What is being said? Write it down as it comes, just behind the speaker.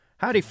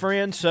Howdy,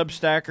 friends,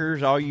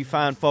 Substackers, all you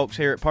fine folks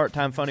here at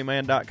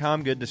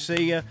PartTimeFunnyMan.com. Good to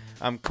see you.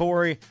 I'm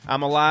Corey.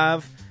 I'm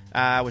alive.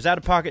 I was out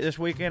of pocket this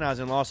weekend. I was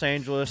in Los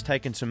Angeles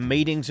taking some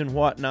meetings and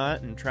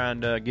whatnot and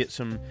trying to get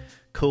some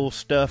cool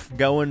stuff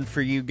going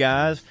for you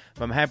guys.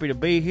 But I'm happy to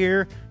be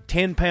here.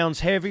 10 pounds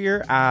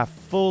heavier. I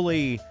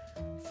fully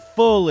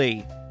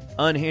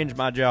unhinged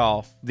my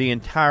jaw the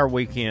entire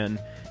weekend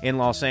in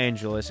Los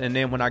Angeles, and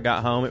then when I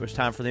got home, it was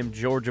time for them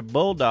Georgia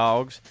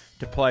Bulldogs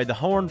to play the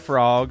Horned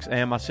Frogs,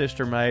 and my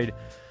sister made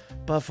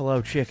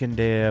buffalo chicken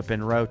dip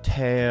and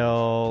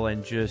rotel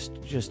and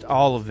just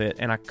all of it,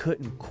 and I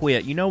couldn't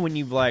quit. You know when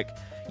you've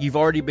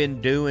already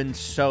been doing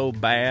so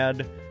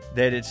bad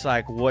that it's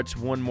like, what's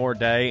one more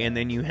day, and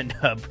then you end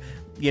up,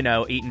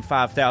 eating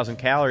 5,000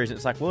 calories, and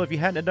it's like, well, if you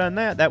hadn't done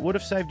that, that would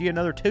have saved you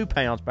another 2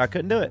 pounds, but I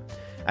couldn't do it.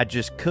 I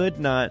just could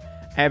not.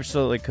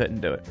 Absolutely couldn't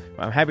do it.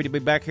 I'm happy to be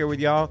back here with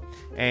y'all,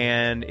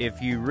 and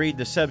if you read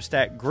the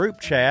Substack group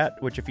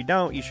chat, which if you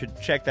don't, you should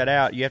check that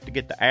out. You have to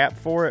get the app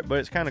for it, but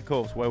it's kind of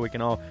cool. It's a way we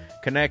can all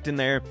connect in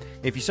there.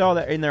 If you saw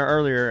that in there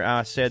earlier,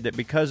 I said that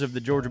because of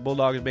the Georgia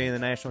Bulldogs being in the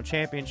national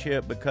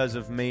championship, because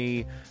of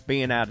me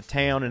being out of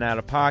town and out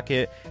of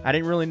pocket, I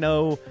didn't really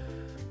know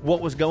what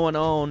was going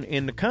on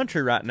in the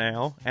country right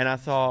now, and I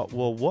thought,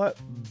 well, what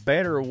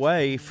better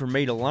way for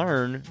me to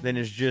learn than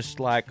is just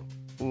like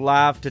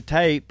live to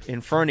tape in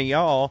front of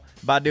y'all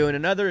by doing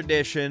another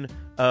edition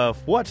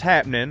of What's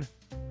Happening,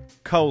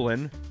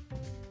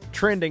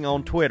 trending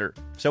on Twitter.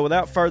 So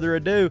without further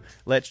ado,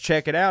 let's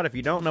check it out. If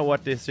you don't know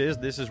what this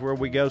is where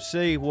we go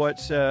see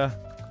what's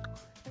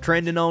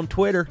trending on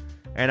Twitter,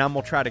 and I'm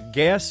going to try to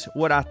guess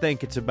what I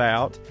think it's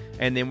about,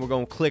 and then we're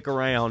going to click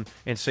around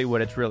and see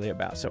what it's really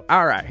about. So,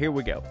 all right, here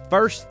we go.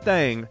 First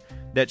thing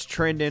that's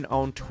trending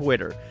on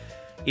Twitter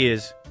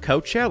is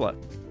Coachella,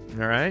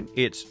 all right?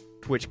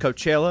 Which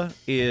Coachella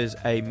is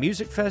a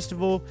music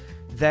festival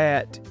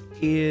that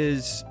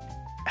is,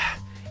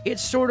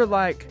 it's sort of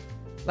like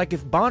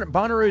if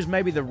Bonnaroo is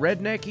maybe the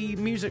rednecky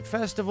music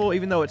festival,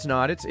 even though it's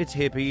not. It's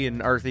hippie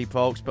and earthy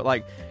folks, but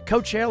like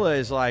Coachella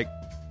is like,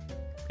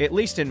 at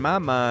least in my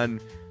mind,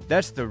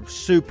 that's the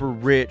super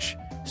rich,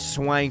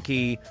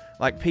 swanky,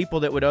 like people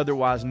that would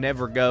otherwise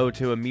never go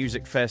to a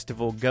music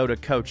festival go to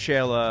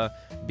Coachella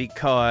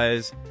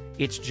because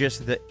it's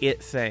just the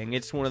it thing.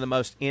 It's one of the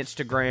most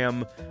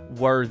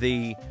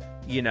Instagram-worthy,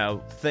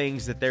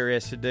 things that there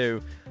is to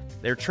do.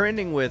 They're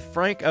trending with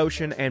Frank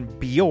Ocean and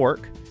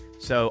Bjork.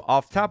 So,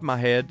 off the top of my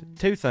head,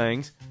 two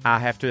things. I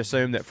have to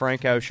assume that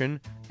Frank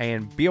Ocean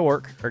and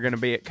Bjork are going to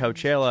be at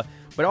Coachella.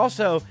 But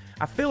also,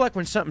 I feel like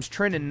when something's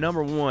trending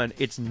number one,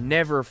 it's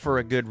never for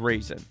a good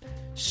reason.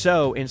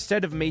 So,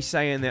 instead of me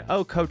saying that,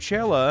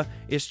 Coachella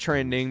is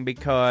trending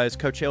because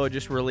Coachella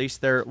just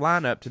released their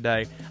lineup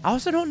today, I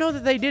also don't know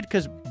that they did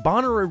because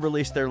Bonnaroo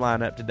released their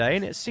lineup today,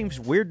 and it seems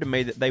weird to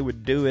me that they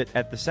would do it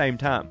at the same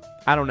time.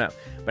 I don't know.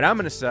 But I'm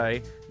going to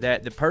say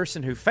that the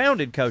person who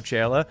founded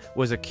Coachella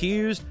was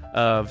accused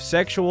of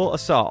sexual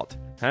assault.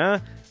 Huh?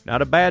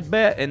 Not a bad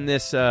bet in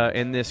this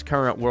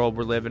current world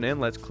we're living in.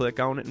 Let's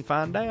click on it and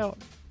find out.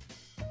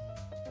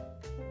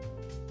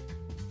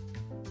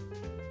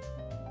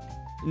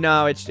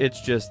 No, it's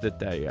just that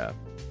they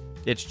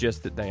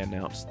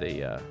announced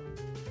the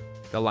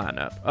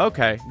lineup.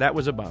 Okay, that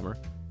was a bummer.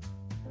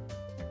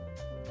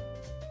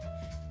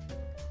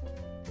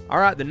 All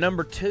right, the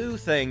number two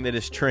thing that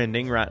is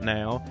trending right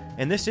now,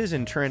 and this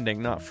isn't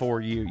trending, not for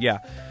you. Yeah,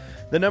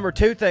 the number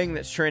two thing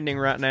that's trending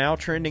right now,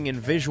 trending in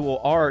visual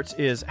arts,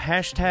 is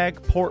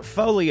hashtag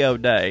Portfolio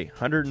Day.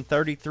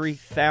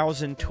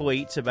 133,000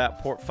 tweets about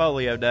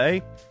Portfolio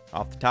Day.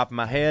 Off the top of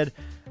my head,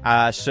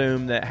 I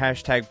assume that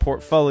hashtag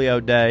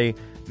Portfolio Day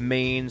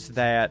means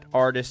that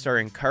artists are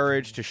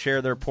encouraged to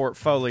share their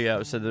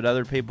portfolio so that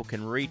other people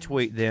can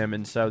retweet them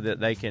and so that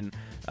they can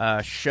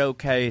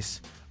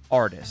showcase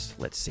artists.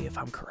 Let's see if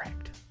I'm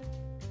correct.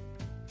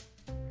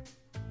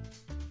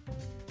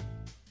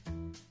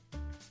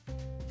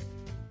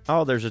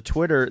 Oh, there's a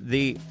Twitter.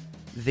 The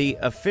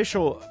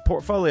official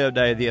Portfolio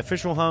Day, the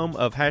official home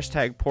of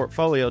hashtag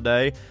Portfolio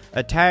Day,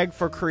 a tag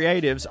for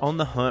creatives on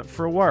the hunt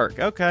for work.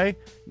 Okay,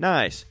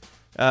 nice.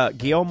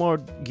 Guillermo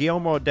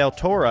del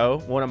Toro,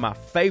 one of my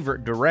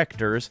favorite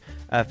directors.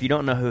 If you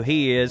don't know who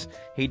he is,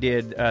 he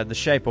did The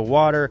Shape of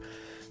Water,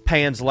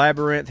 Pan's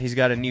Labyrinth. He's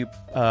got a new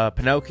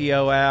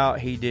Pinocchio out.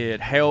 He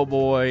did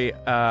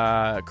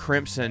Hellboy,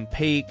 Crimson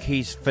Peak.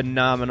 He's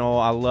phenomenal.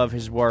 I love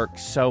his work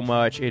so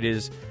much. It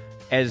is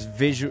as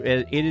visual.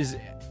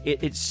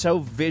 It's so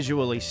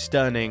visually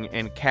stunning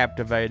and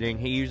captivating.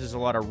 He uses a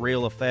lot of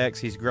real effects.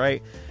 He's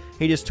great.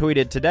 He just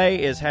tweeted,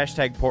 today is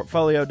hashtag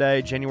Portfolio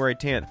Day, January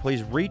 10th.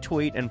 Please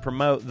retweet and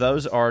promote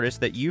those artists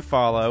that you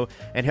follow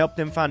and help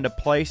them find a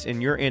place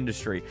in your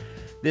industry.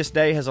 This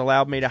day has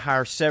allowed me to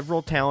hire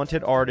several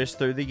talented artists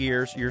through the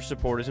years. Your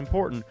support is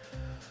important.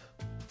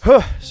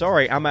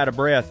 Sorry, I'm out of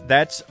breath.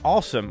 That's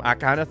awesome. I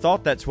kind of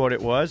thought that's what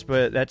it was,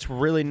 but that's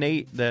really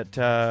neat that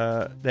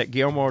that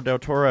Guillermo del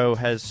Toro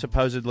has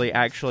supposedly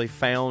actually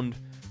found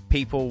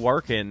people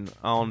working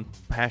on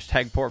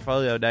hashtag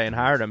Portfolio Day and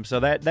hired them. So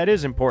that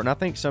is important. I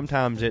think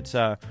sometimes it's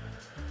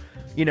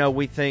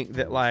we think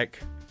that, like,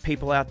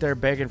 people out there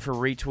begging for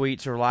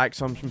retweets or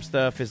likes on some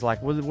stuff is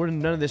like, well,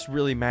 none of this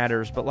really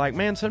matters. But, like,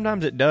 man,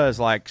 sometimes it does.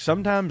 Like,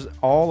 sometimes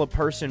all a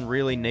person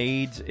really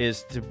needs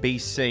is to be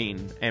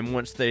seen. And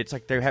once it's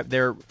like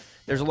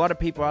there's a lot of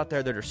people out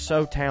there that are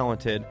so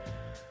talented,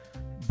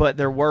 but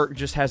their work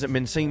just hasn't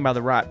been seen by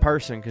the right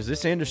person. Because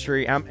this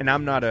industry,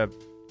 I'm not a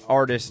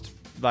artist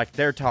like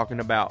they're talking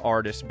about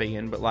artists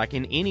being, but like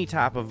in any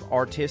type of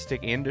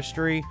artistic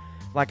industry,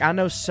 like I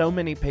know so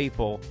many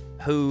people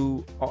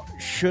who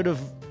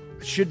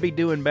should be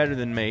doing better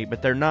than me,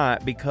 but they're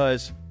not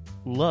because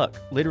luck,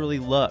 literally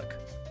luck.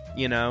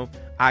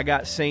 I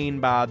got seen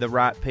by the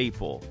right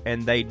people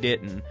and they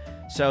didn't.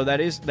 So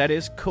that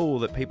is cool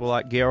that people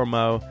like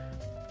Guillermo.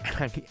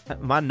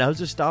 My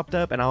nose is stopped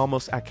up and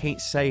I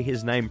can't say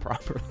his name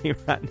properly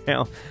right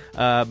now.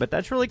 But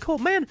that's really cool,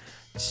 man.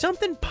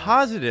 Something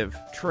positive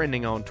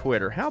trending on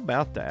Twitter. How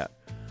about that?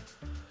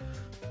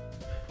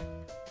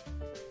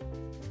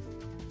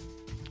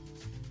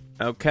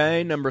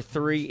 Okay, number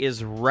 3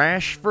 is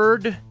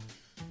Rashford.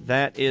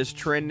 That is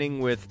trending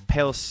with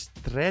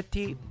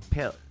Pelstrati.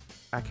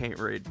 I can't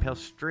read.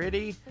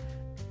 Pelstrati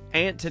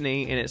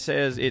Anthony, and it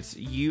says it's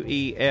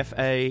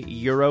UEFA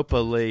Europa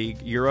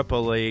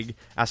League.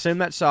 I assume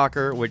that's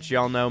soccer, which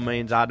y'all know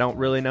means I don't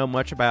really know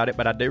much about it,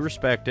 but I do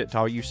respect it to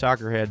all you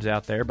soccer heads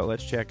out there. But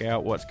let's check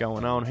out what's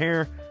going on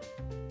here.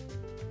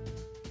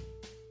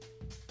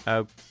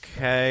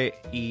 Okay,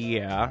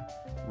 yeah.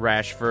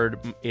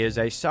 Rashford is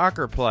a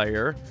soccer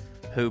player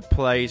who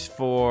plays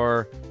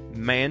for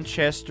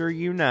Manchester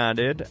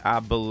United,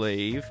 I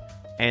believe,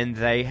 and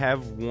they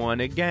have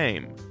won a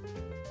game.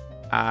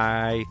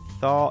 I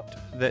thought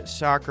that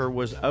soccer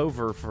was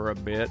over for a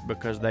bit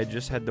because they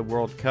just had the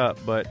World Cup,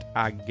 but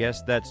I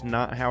guess that's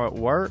not how it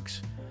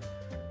works.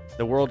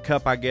 The World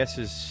Cup, I guess,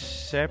 is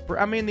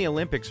separate. I mean, the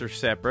Olympics are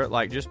separate.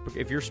 Like, just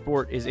if your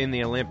sport is in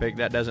the Olympic,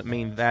 that doesn't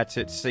mean that's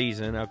its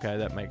season. Okay,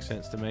 that makes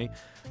sense to me.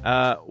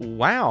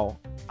 Wow.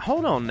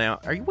 Hold on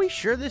now. Are we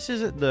sure this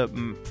isn't the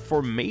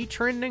for me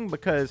trending?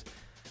 Because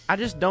I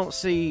just don't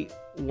see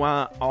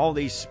why all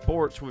these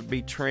sports would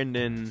be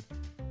trending.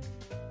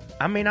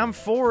 I mean, I'm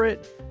for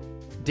it.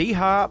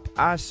 D-Hop,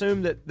 I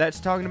assume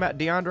that's talking about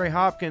DeAndre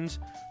Hopkins.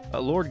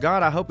 Lord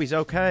God, I hope he's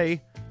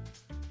okay.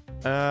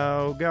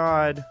 Oh,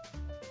 God.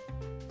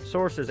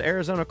 Sources,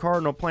 Arizona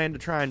Cardinal plan to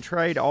try and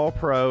trade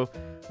all-pro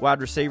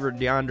wide receiver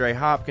DeAndre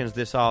Hopkins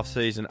this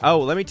offseason. Oh,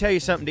 let me tell you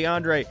something,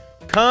 DeAndre.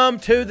 Come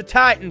to the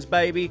Titans,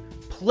 baby.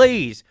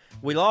 Please.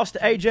 We lost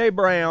to A.J.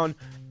 Brown.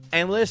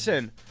 And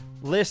listen,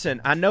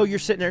 I know you're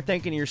sitting there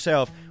thinking to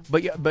yourself,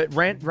 but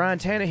Ryan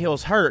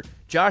Tannehill's hurt.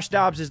 Josh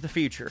Dobbs is the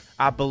future.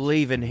 I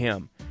believe in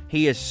him.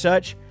 He is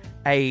such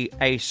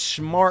a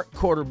smart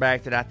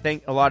quarterback that I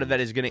think a lot of that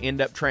is going to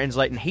end up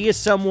translating. He is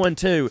someone,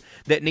 too,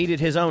 that needed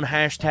his own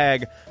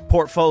hashtag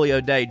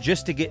portfolio day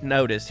just to get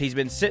noticed. He's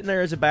been sitting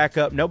there as a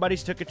backup.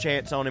 Nobody's took a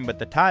chance on him, but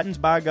the Titans,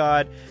 by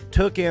God,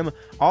 took him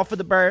off of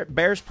the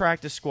Bears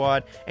practice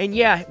squad. And,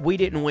 yeah, we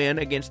didn't win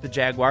against the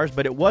Jaguars,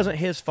 but it wasn't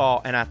his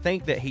fault, and I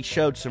think that he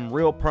showed some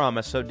real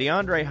promise. So,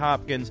 DeAndre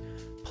Hopkins,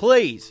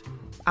 please,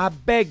 I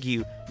beg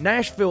you,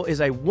 Nashville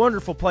is a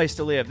wonderful place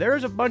to live.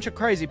 There's a bunch of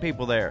crazy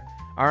people there.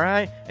 All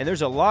right, and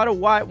there's a lot of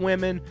white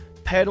women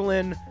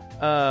pedaling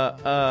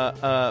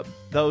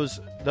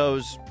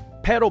those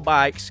pedal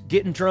bikes,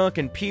 getting drunk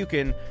and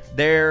puking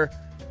there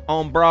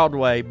on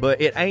Broadway.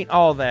 But it ain't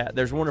all that.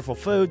 There's wonderful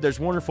food, there's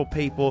wonderful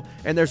people,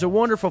 and there's a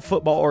wonderful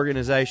football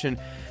organization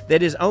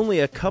that is only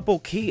a couple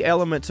key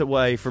elements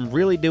away from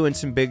really doing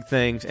some big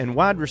things. And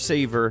wide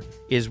receiver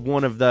is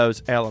one of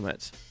those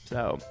elements.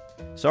 So,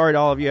 sorry to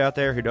all of you out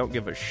there who don't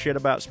give a shit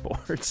about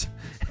sports.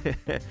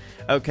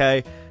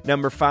 Okay,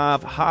 number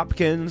 5,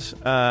 Hopkins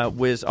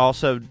was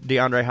also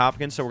DeAndre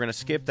Hopkins, so we're going to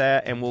skip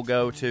that, and we'll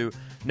go to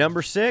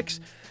number 6,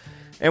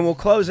 and we'll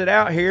close it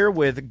out here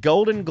with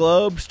Golden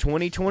Globes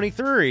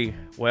 2023.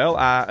 Well,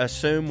 I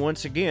assume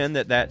once again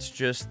that that's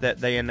just that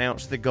they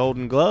announced the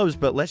Golden Globes,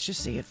 but let's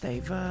just see if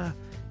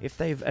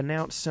they've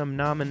announced some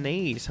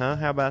nominees, huh?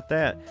 How about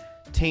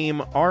that?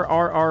 Team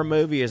RRR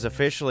Movie is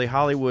officially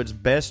Hollywood's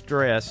best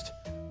dressed.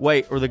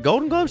 Wait, or the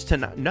Golden Globes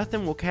tonight?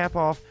 Nothing will cap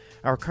off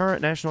our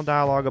current national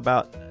dialogue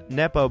about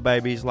Nepo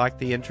babies like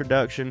the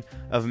introduction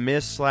of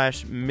Miss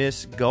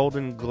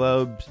Golden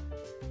Globes.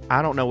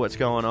 I don't know what's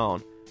going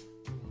on.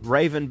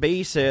 Raven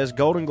B says,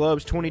 Golden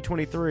Globes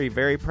 2023.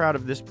 Very proud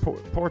of this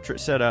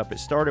portrait setup. It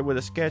started with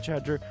a sketch I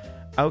drew.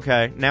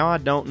 Okay, now I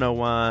don't know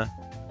why.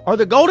 Are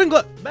the Golden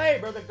Globes...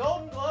 Babe, are the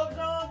Golden Globes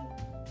on?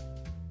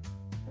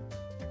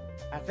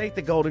 I think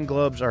the Golden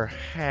Globes are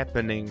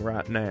happening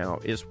right now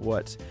is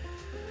what's...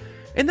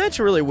 And that's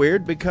really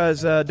weird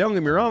because, don't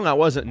get me wrong, I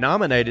wasn't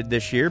nominated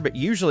this year, but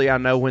usually I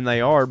know when they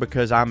are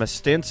because I'm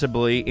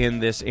ostensibly in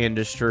this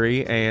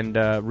industry and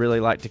really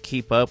like to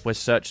keep up with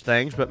such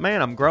things. But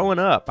man, I'm growing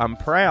up. I'm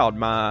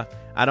proud. I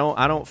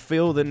don't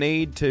feel the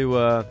need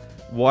to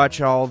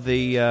watch all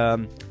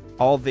the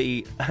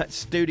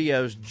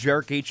studios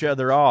jerk each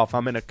other off.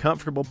 I'm in a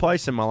comfortable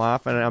place in my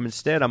life, and I'm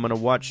going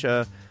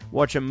to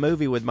watch a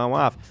movie with my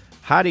wife.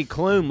 Heidi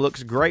Klum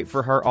looks great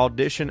for her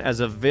audition as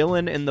a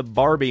villain in the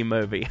Barbie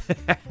movie.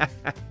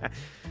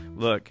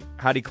 Look,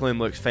 Heidi Klum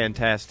looks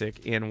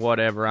fantastic in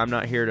whatever. I'm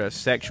not here to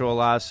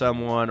sexualize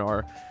someone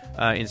or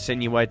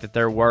insinuate that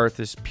their worth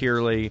is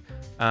purely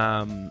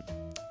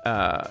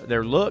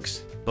their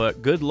looks,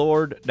 but good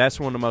Lord, that's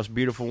one of the most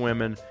beautiful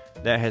women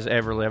that has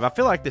ever lived. I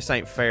feel like this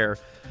ain't fair.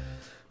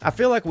 I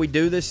feel like we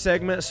do this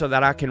segment so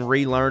that I can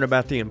relearn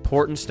about the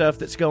important stuff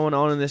that's going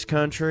on in this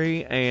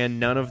country, and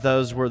none of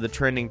those were the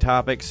trending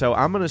topics. So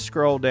I'm going to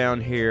scroll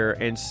down here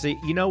and see.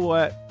 You know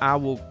what?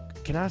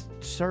 Can I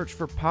search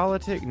for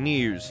politic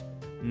news?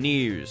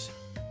 News.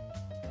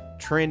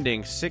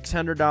 Trending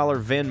 $600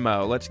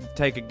 Venmo. Let's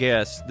take a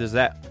guess.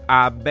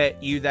 I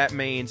bet you that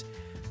means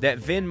that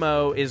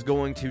Venmo is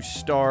going to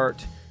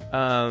start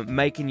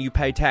making you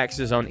pay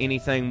taxes on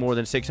anything more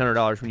than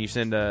 $600 when you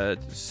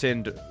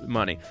send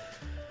money.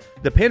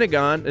 The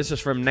Pentagon, this is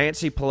from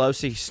Nancy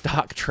Pelosi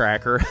Stock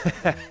Tracker.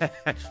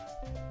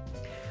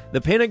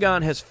 The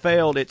Pentagon has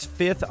failed its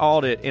 5th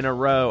audit in a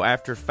row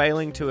after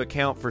failing to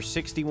account for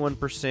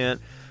 61%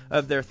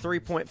 of their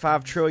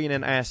 $3.5 trillion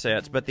in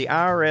assets, but the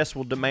IRS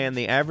will demand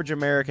the average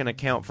American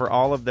account for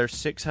all of their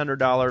 $600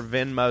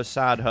 Venmo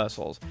side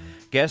hustles.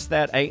 Guess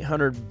that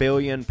 $800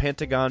 billion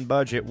Pentagon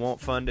budget won't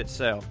fund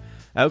itself.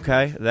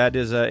 Okay, that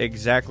is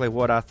exactly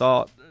what I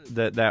thought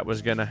that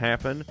was going to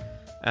happen.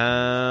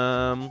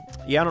 I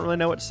don't really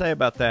know what to say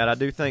about that. I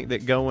do think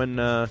that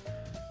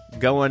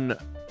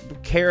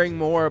caring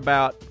more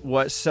about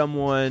what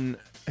someone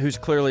who's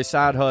clearly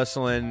side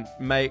hustling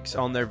makes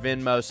on their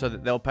Venmo so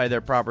that they'll pay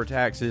their proper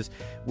taxes,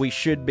 we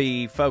should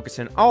be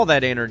focusing all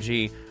that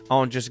energy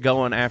on just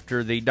going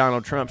after the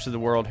Donald Trumps of the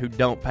world who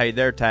don't pay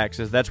their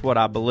taxes. That's what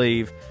I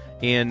believe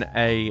in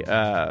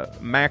a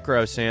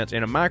macro sense.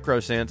 In a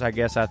micro sense, I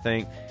guess I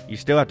think you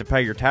still have to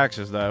pay your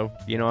taxes, though.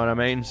 You know what I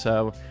mean?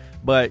 So...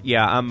 But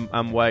yeah,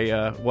 I'm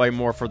way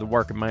more for the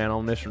working man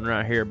on this one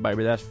right here,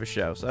 baby. That's for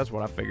sure. So that's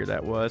what I figured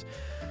that was.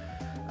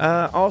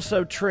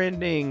 Also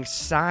trending,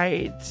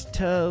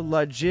 Saida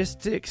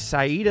Logistics.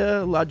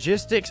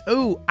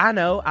 Ooh, I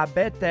know. I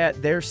bet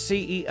that their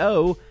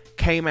CEO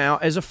came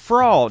out as a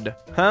fraud.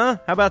 Huh?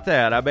 How about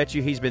that? I bet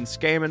you he's been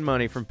scamming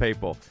money from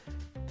people.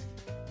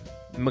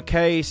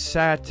 McKay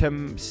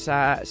Saitma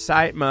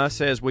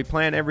says, we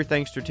plan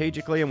everything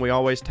strategically and we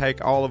always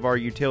take all of our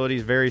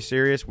utilities very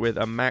serious with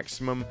a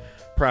maximum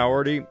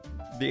priority.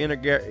 The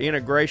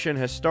integration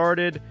has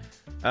started.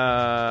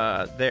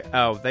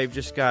 They've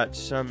just got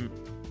some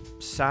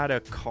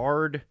SIDA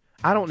card.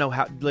 I don't know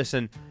how.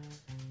 Listen,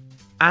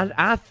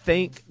 I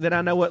think that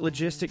I know what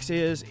logistics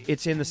is.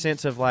 It's in the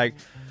sense of like,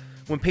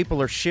 when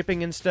people are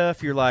shipping and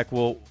stuff, you're like,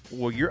 well,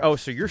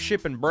 so you're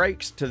shipping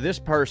brakes to this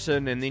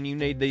person, and then you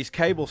need these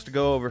cables to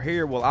go over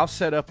here. Well, I'll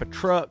set up a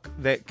truck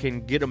that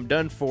can get them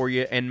done for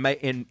you and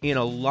in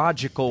a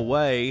logical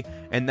way,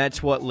 and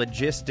that's what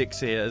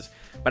logistics is.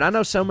 But I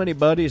know so many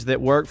buddies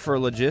that work for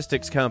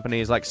logistics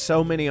companies. Like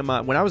so many of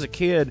when I was a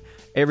kid,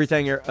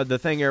 the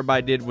thing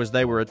everybody did was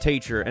they were a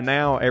teacher, and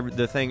now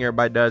the thing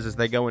everybody does is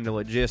they go into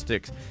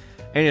logistics.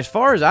 And as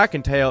far as I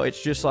can tell,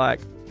 it's just like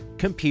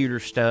computer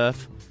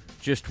stuff.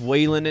 Just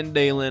wheeling and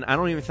dealing. I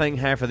don't even think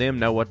half of them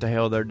know what the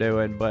hell they're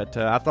doing, but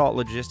I thought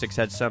logistics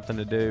had something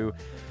to do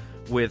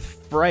with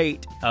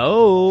freight.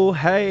 Oh,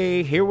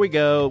 hey, here we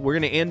go. We're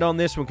going to end on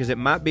this one because it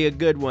might be a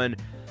good one.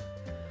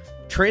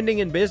 Trending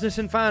in business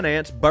and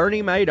finance,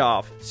 Bernie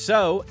Madoff.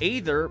 So,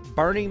 either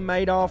Bernie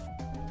Madoff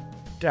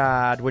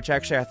died, which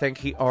actually I think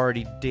he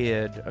already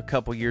did a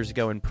couple years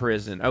ago in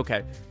prison.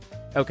 Okay,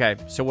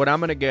 so what I'm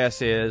going to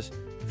guess is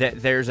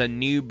that there's a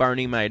new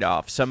Bernie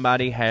Madoff.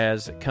 Somebody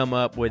has come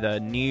up with a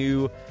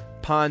new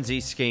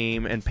Ponzi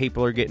scheme and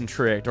people are getting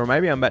tricked. Or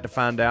maybe I'm about to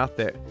find out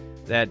that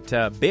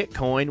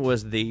Bitcoin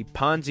was the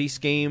Ponzi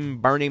scheme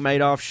Bernie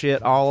Madoff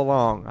shit all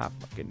along. I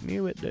fucking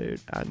knew it,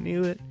 dude. I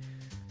knew it.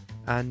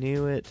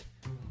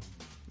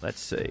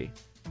 Let's see.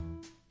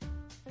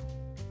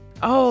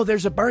 Oh,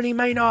 there's a Bernie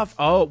Madoff.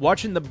 Oh,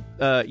 watching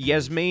the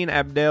Yasmin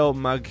Abdel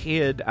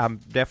Maghid. I'm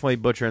definitely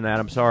butchering that.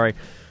 I'm sorry.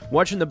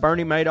 Watching the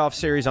Bernie Madoff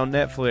series on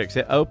Netflix.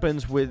 It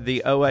opens with the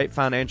 2008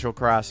 financial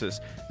crisis.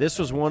 This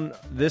was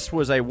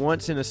a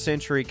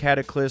once-in-a-century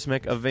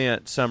cataclysmic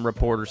event, some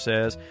reporter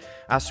says.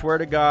 I swear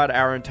to God,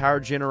 our entire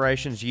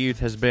generation's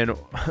youth has been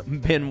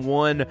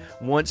one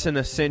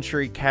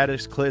once-in-a-century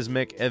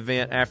cataclysmic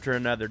event after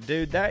another.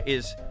 Dude, that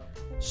is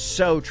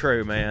so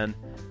true, man.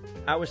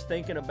 I was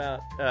thinking about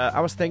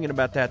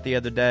that the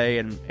other day,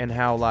 and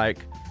how like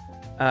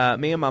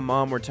me and my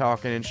mom were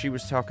talking, and she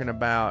was talking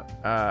about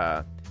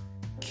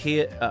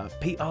she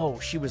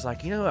was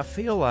like, I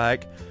feel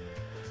like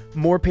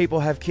more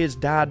people have kids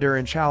die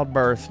during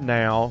childbirth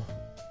now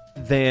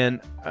than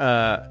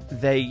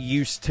they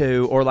used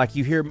to, or like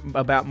you hear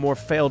about more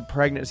failed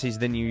pregnancies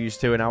than you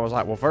used to. And I was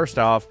like, well, first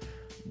off,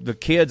 the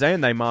kids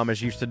and their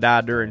mamas used to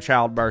die during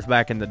childbirth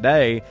back in the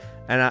day,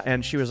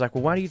 And she was like,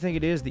 well, why do you think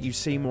it is that you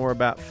see more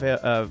about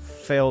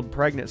failed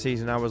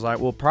pregnancies? And I was like,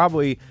 well,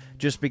 probably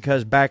just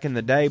because back in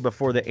the day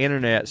before the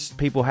internet,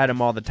 people had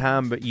them all the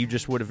time, but you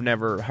just would have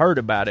never heard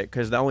about it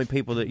because the only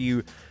people that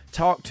you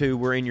talked to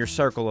were in your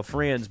circle of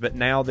friends. But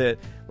now that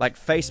like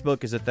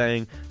Facebook is a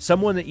thing,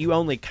 someone that you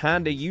only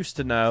kind of used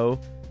to know,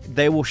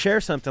 they will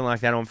share something like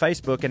that on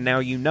Facebook, and now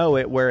you know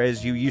it,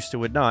 whereas you used to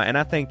would not. And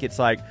I think it's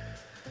like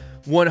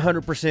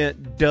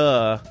 100%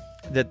 duh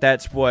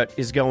that's what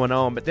is going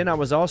on. But then I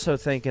was also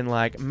thinking,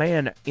 like,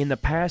 man, in the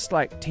past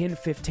like 10,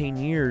 15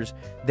 years,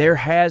 there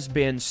has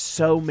been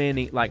so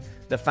many, like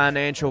the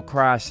financial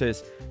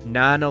crisis,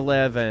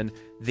 9/11,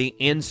 the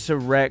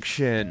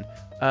insurrection,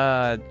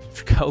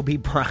 Kobe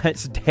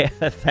Bryant's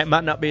death. That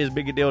might not be as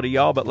big a deal to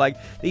y'all, but like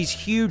these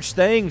huge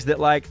things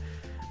that, like,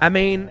 I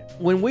mean,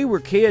 when we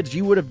were kids,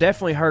 you would have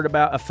definitely heard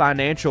about a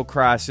financial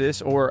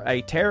crisis or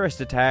a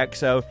terrorist attack.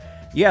 So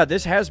yeah,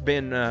 this has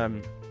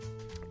been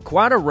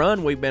quite a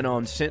run we've been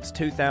on since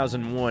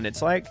 2001.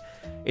 It's like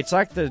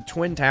the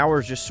Twin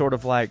Towers just sort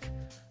of like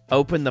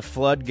opened the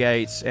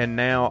floodgates, and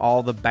now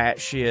all the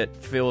batshit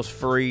feels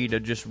free to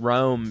just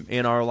roam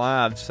in our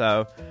lives.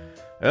 So,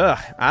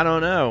 I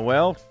don't know.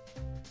 Well,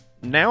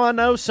 now I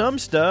know some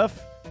stuff,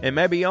 and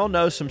maybe y'all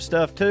know some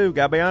stuff too.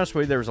 Gotta be honest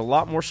with you, there was a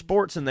lot more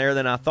sports in there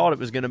than I thought it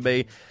was going to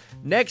be.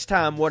 Next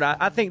time,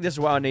 I think this is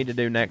what I need to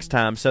do next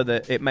time so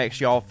that it makes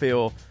y'all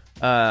feel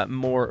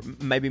more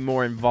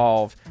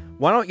involved.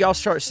 Why don't y'all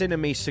start sending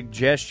me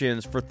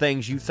suggestions for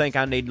things you think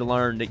I need to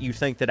learn that you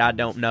think that I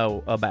don't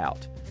know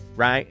about,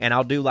 right? And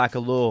I'll do like a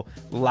little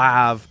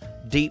live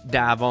deep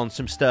dive on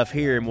some stuff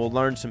here, and we'll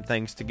learn some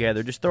things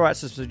together. Just throw out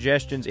some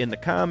suggestions in the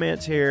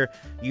comments here.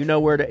 You know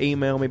where to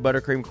email me,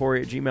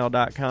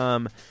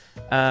 buttercreamcorey@gmail.com.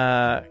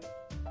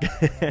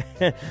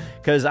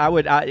 Because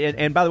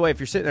and by the way, if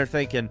you're sitting there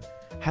thinking,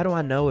 how do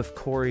I know if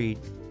Corey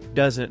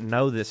doesn't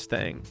know this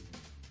thing?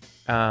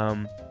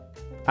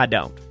 I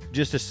don't.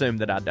 Just assume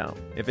that I don't.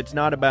 If it's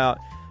not about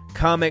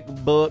comic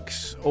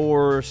books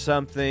or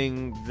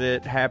something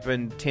that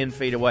happened 10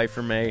 feet away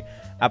from me,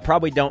 I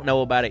probably don't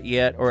know about it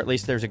yet, or at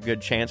least there's a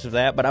good chance of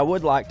that, but I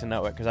would like to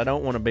know it because I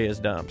don't want to be as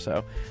dumb.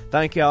 So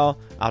thank y'all.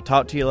 I'll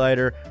talk to you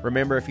later.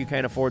 Remember, if you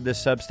can't afford this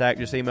Substack,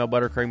 just email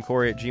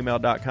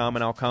buttercreamcorey@gmail.com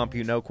and I'll comp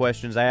you. No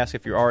questions asked.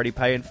 If you're already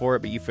paying for it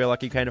but you feel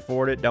like you can't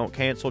afford it, don't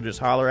cancel. Just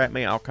holler at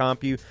me. I'll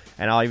comp you,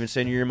 and I'll even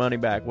send you your money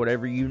back.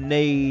 Whatever you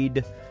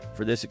need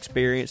for this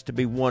experience to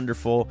be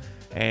wonderful,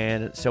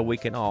 and so we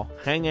can all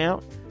hang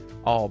out,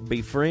 all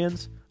be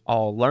friends,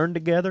 all learn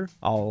together,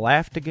 all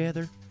laugh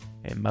together,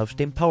 and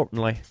most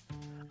importantly,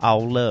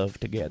 all love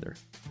together.